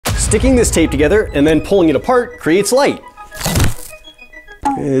Sticking this tape together and then pulling it apart creates light.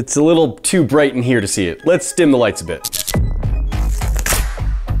 It's a little too bright in here to see it. Let's dim the lights a bit.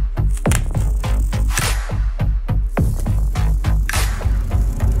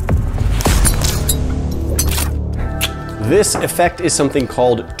 This effect is something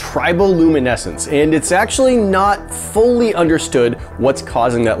called triboluminescence, and it's actually not fully understood what's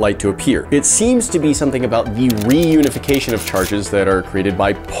causing that light to appear. It seems to be something about the reunification of charges that are created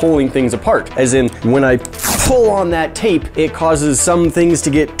by pulling things apart. As in, when I pull on that tape, it causes some things to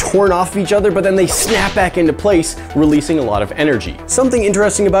get torn off of each other, but then they snap back into place, releasing a lot of energy. Something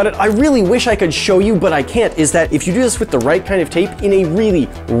interesting about it, I really wish I could show you, but I can't, is that if you do this with the right kind of tape in a really,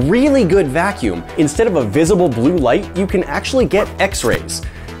 really good vacuum, instead of a visible blue light, you can actually get X-rays.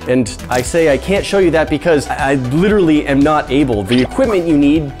 And I say I can't show you that because I literally am not able. The equipment you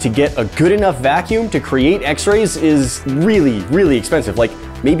need to get a good enough vacuum to create X-rays is really, really expensive, like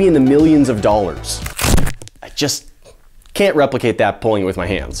maybe in the millions of dollars. I just can't replicate that pulling it with my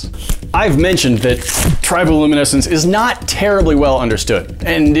hands. I've mentioned that triboluminescence is not terribly well understood,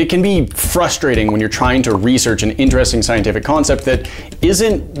 and it can be frustrating when you're trying to research an interesting scientific concept that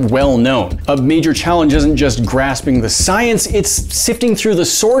isn't well known. A major challenge isn't just grasping the science, it's sifting through the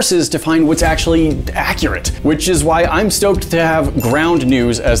sources to find what's actually accurate, which is why I'm stoked to have Ground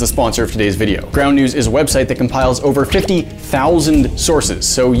News as the sponsor of today's video. Ground News is a website that compiles over 50,000 sources,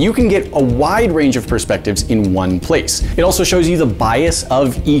 so you can get a wide range of perspectives in one place. It also shows you the bias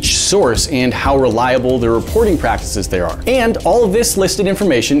of each source and how reliable the reporting practices there are. And all of this listed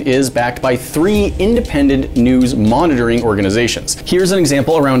information is backed by 3 independent news monitoring organizations. Here's an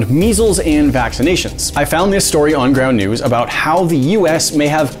example around measles and vaccinations. I found this story on Ground News about how the US may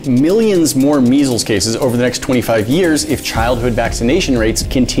have millions more measles cases over the next 25 years if childhood vaccination rates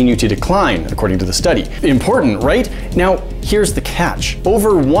continue to decline, according to the study. Important, right? Now, here's the catch.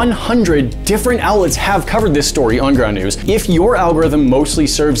 Over 100 different outlets have covered this story on Ground News. If your algorithm mostly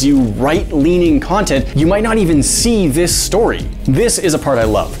serves you right-leaning content, you might not even see this story. This is a part I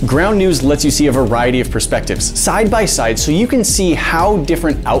love. Ground News lets you see a variety of perspectives, side by side, so you can see how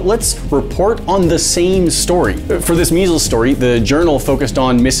different outlets report on the same story. For this measles story, the Journal focused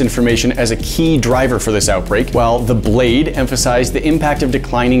on misinformation as a key driver for this outbreak, while the Blade emphasized the impact of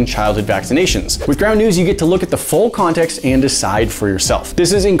declining childhood vaccinations. With Ground News, you get to look at the full context and decide for yourself.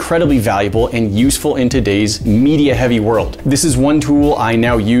 This is incredibly valuable and useful in today's media-heavy world. This is one tool I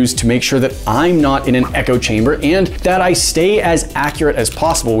now use to make sure that I'm not in an echo chamber and that I stay as accurate as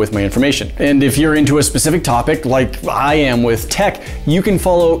possible with my information. And if you're into a specific topic, like I am with tech, you can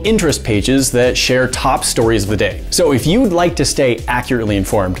follow interest pages that share top stories of the day. So if you'd like to stay accurately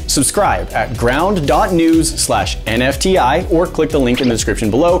informed, subscribe at ground.news/NFTI or click the link in the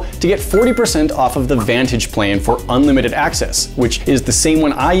description below to get 40% off of the Vantage plan for unlimited access, which is the same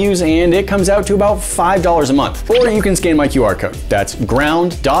one I use, and it comes out to about $5 a month. Or you can scan my QR code. That's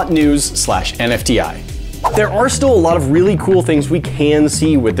ground.news/NFTI. There are still a lot of really cool things we can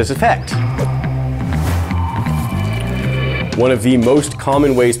see with this effect. One of the most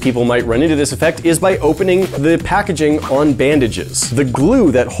common ways people might run into this effect is by opening the packaging on bandages. The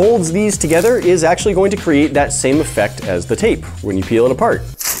glue that holds these together is actually going to create that same effect as the tape when you peel it apart.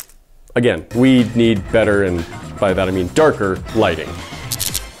 Again, we need better, and by that I mean darker, lighting.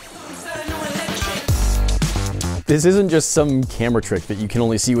 This isn't just some camera trick that you can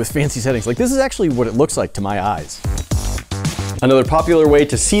only see with fancy settings. Like, this is actually what it looks like to my eyes. Another popular way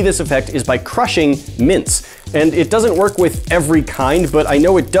to see this effect is by crushing mints. And it doesn't work with every kind, but I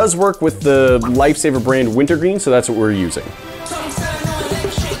know it does work with the Lifesaver brand Wintergreen, so that's what we're using.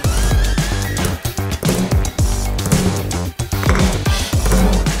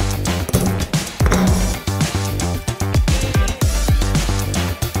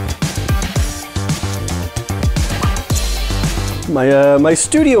 My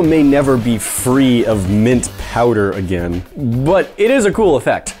studio may never be free of mint powder again, but it is a cool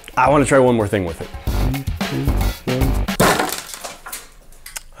effect. I want to try one more thing with it.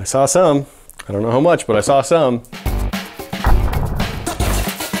 I saw some. I don't know how much, but I saw some.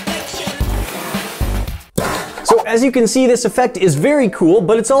 As you can see, this effect is very cool,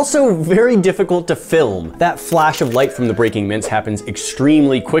 but it's also very difficult to film. That flash of light from the breaking mints happens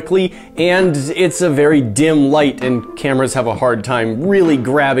extremely quickly, and it's a very dim light, and cameras have a hard time really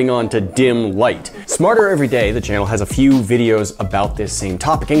grabbing onto dim light. Smarter Every Day, the channel, has a few videos about this same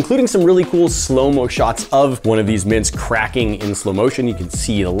topic, including some really cool slow-mo shots of one of these mints cracking in slow motion. You can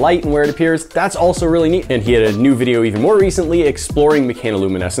see the light and where it appears. That's also really neat. And he had a new video even more recently exploring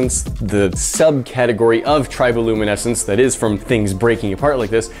mechanoluminescence, the subcategory of triboluminescence bioluminescence that is from things breaking apart like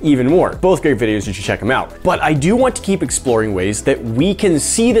this even more. Both great videos, you should check them out. But I do want to keep exploring ways that we can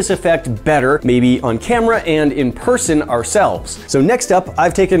see this effect better, maybe on camera and in person ourselves. So next up,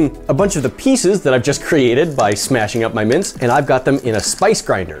 I've taken a bunch of the pieces that I've just created by smashing up my mints, and I've got them in a spice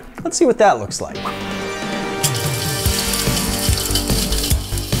grinder. Let's see what that looks like.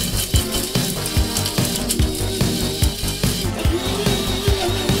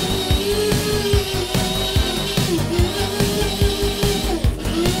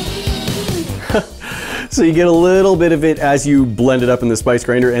 So you get a little bit of it as you blend it up in the spice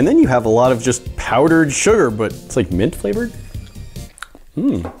grinder, and then you have a lot of just powdered sugar, but it's like mint flavored.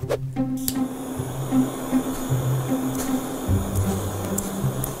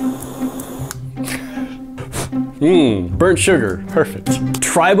 Burnt sugar, perfect.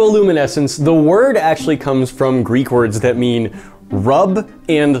 Triboluminescence, the word actually comes from Greek words that mean rub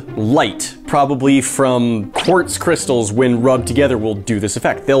and light, probably from quartz crystals when rubbed together will do this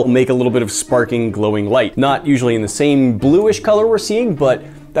effect. They'll make a little bit of sparking, glowing light. Not usually in the same bluish color we're seeing, but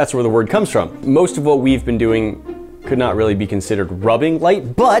that's where the word comes from. Most of what we've been doing could not really be considered rubbing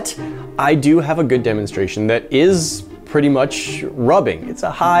light, but I do have a good demonstration that is pretty much rubbing. It's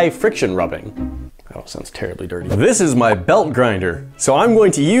a high friction rubbing. Oh, sounds terribly dirty. This is my belt grinder. So I'm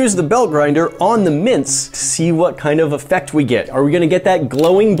going to use the belt grinder on the mints to see what kind of effect we get. Are we gonna get that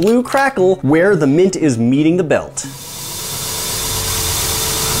glowing blue crackle where the mint is meeting the belt?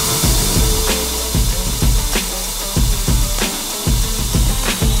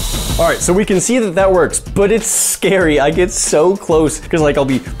 All right, so we can see that that works, but it's scary. I get so close because like I'll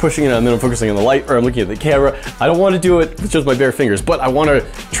be pushing it and then I'm focusing on the light or I'm looking at the camera. I don't want to do it with just my bare fingers, but I want to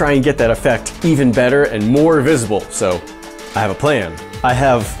try and get that effect even better and more visible. So I have a plan. I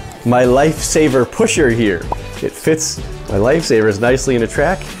have my lifesaver pusher here. It fits my lifesavers nicely in a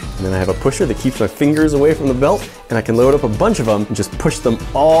track, and then I have a pusher that keeps my fingers away from the belt, and I can load up a bunch of them and just push them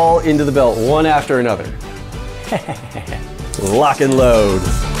all into the belt one after another. Lock and load.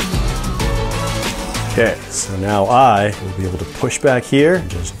 Okay, so now I will be able to push back here and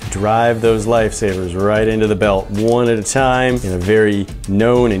just drive those lifesavers right into the belt one at a time in a very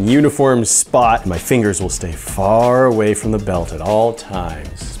known and uniform spot. My fingers will stay far away from the belt at all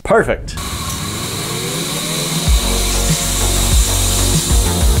times. Perfect.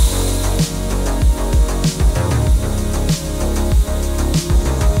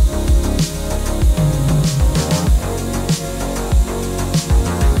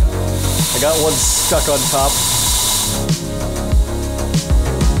 Got one stuck on top.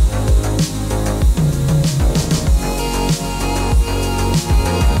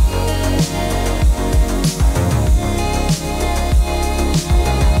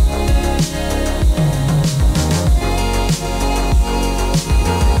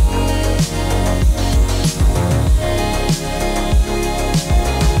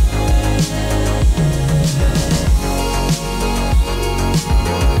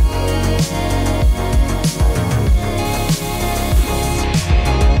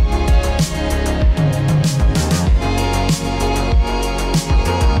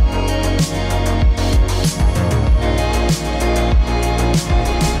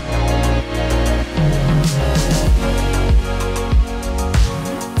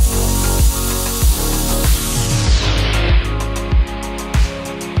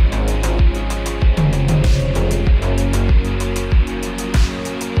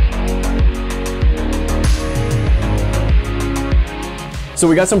 So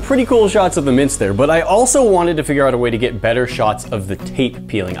we got some pretty cool shots of the mints there, but I also wanted to figure out a way to get better shots of the tape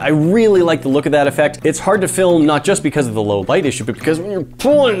peeling. I really like the look of that effect. It's hard to film not just because of the low light issue, but because when you're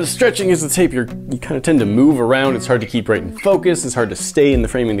pulling and stretching as the tape, you kind of tend to move around. It's hard to keep right in focus. It's hard to stay in the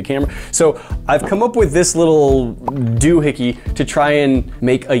framing of the camera. So I've come up with this little doohickey to try and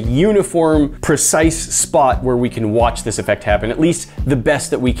make a uniform, precise spot where we can watch this effect happen, at least the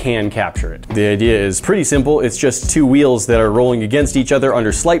best that we can capture it. The idea is pretty simple. It's just two wheels that are rolling against each other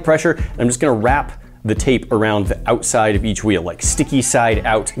under slight pressure. And I'm just gonna wrap the tape around the outside of each wheel, like sticky side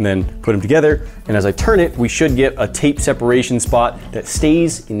out, and then put them together. And as I turn it, we should get a tape separation spot that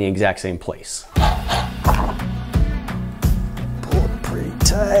stays in the exact same place. Pull it pretty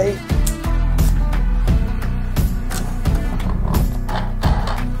tight.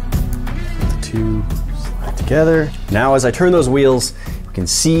 The two slide together. Now as I turn those wheels, you can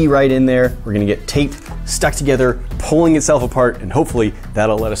see right in there, we're gonna get tape stuck together, pulling itself apart, and hopefully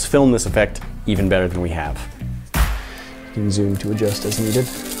that'll let us film this effect even better than we have. You can zoom to adjust as needed.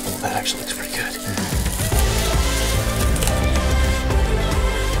 Oh, that actually looks pretty good.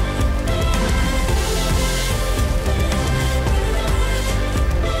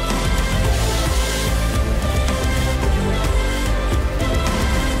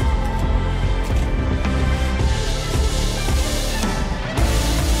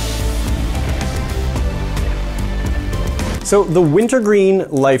 So the wintergreen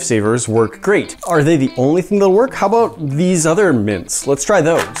lifesavers work great. Are they the only thing that'll work? How about these other mints? Let's try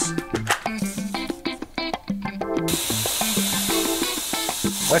those.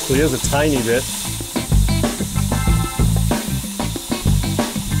 Actually is a tiny bit.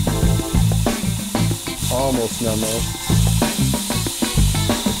 Almost none though.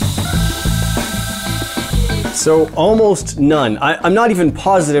 So almost none. I'm not even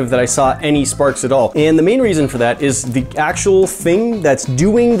positive that I saw any sparks at all. And the main reason for that is the actual thing that's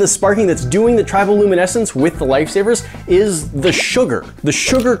doing the sparking, that's doing the triboluminescence with the lifesavers is the sugar. The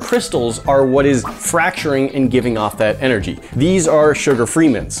sugar crystals are what is fracturing and giving off that energy. These are sugar-free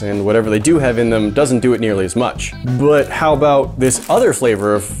mints, and whatever they do have in them doesn't do it nearly as much. But how about this other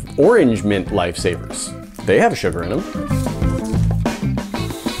flavor of orange mint lifesavers? They have sugar in them.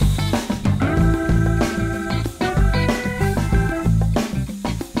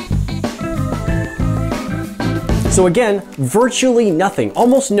 So again, virtually nothing,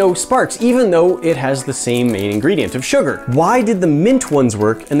 almost no sparks, even though it has the same main ingredient of sugar. Why did the mint ones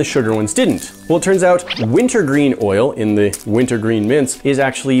work and the sugar ones didn't? Well, it turns out wintergreen oil in the wintergreen mints is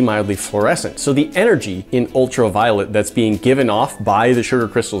actually mildly fluorescent. So the energy in ultraviolet that's being given off by the sugar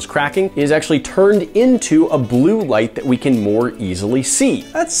crystals cracking is actually turned into a blue light that we can more easily see.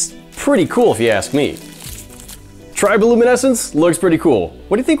 That's pretty cool if you ask me. Triboluminescence looks pretty cool.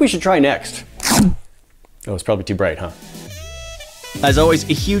 What do you think we should try next? Oh, it's probably too bright, huh? As always,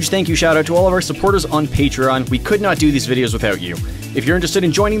 a huge thank you shout out to all of our supporters on Patreon. We could not do these videos without you. If you're interested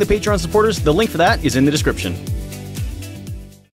in joining the Patreon supporters, the link for that is in the description.